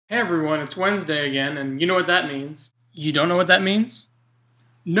Hey everyone, it's Wednesday again, and you know what that means. You don't know what that means?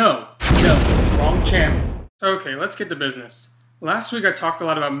 No, wrong channel. Okay, let's get to business. Last week I talked a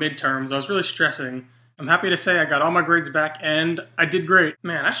lot about midterms. I was really stressing. I'm happy to say I got all my grades back and I did great.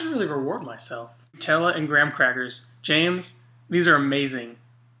 Man, I should really reward myself. Nutella and graham crackers. James, these are amazing.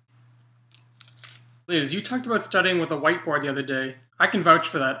 Liz, you talked about studying with a whiteboard the other day. I can vouch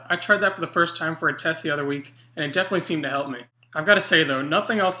for that. I tried that for the first time for a test the other week, and it definitely seemed to help me. I've got to say though,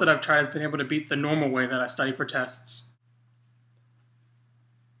 nothing else that I've tried has been able to beat the normal way that I study for tests.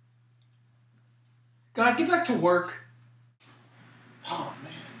 Guys, get back to work. Oh,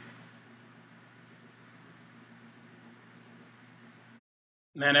 man.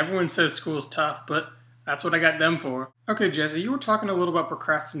 Man, everyone says school's tough, but that's what I got them for. Okay, Jesse, you were talking a little about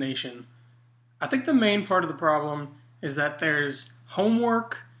procrastination. I think the main part of the problem is that there's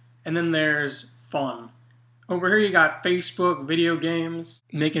homework and then there's fun. Over here you got Facebook, video games,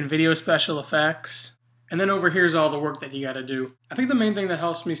 making video special effects, and then over here's all the work that you gotta do. I think the main thing that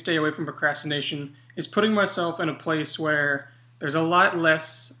helps me stay away from procrastination is putting myself in a place where there's a lot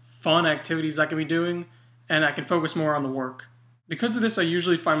less fun activities I can be doing, and I can focus more on the work. Because of this, I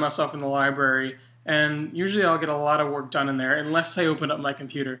usually find myself in the library, and usually I'll get a lot of work done in there unless I open up my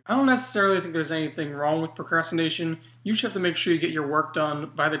computer. I don't necessarily think there's anything wrong with procrastination. You just have to make sure you get your work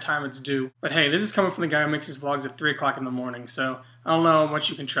done by the time it's due. But hey, this is coming from the guy who makes his vlogs at 3 o'clock in the morning, so I don't know how much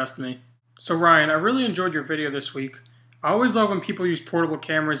you can trust me. So Ryan, I really enjoyed your video this week. I always love when people use portable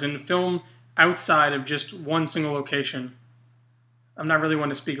cameras and film outside of just one single location. I'm not really one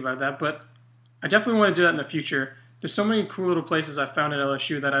to speak about that, but I definitely want to do that in the future. There's so many cool little places I found at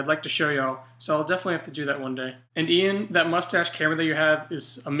LSU that I'd like to show y'all, so I'll definitely have to do that one day. And Ian, that mustache camera that you have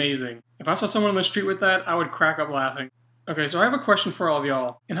is amazing. If I saw someone on the street with that, I would crack up laughing. Okay, so I have a question for all of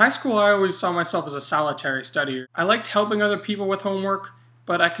y'all. In high school, I always saw myself as a solitary studier. I liked helping other people with homework,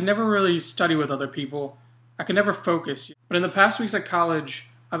 but I could never really study with other people. I could never focus. But in the past weeks at college,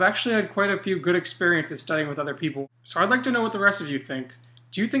 I've actually had quite a few good experiences studying with other people. So I'd like to know what the rest of you think.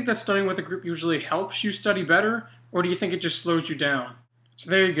 Do you think that studying with a group usually helps you study better, or do you think it just slows you down? So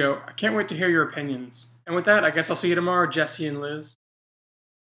there you go. I can't wait to hear your opinions. And with that, I guess I'll see you tomorrow, Jesse and Liz.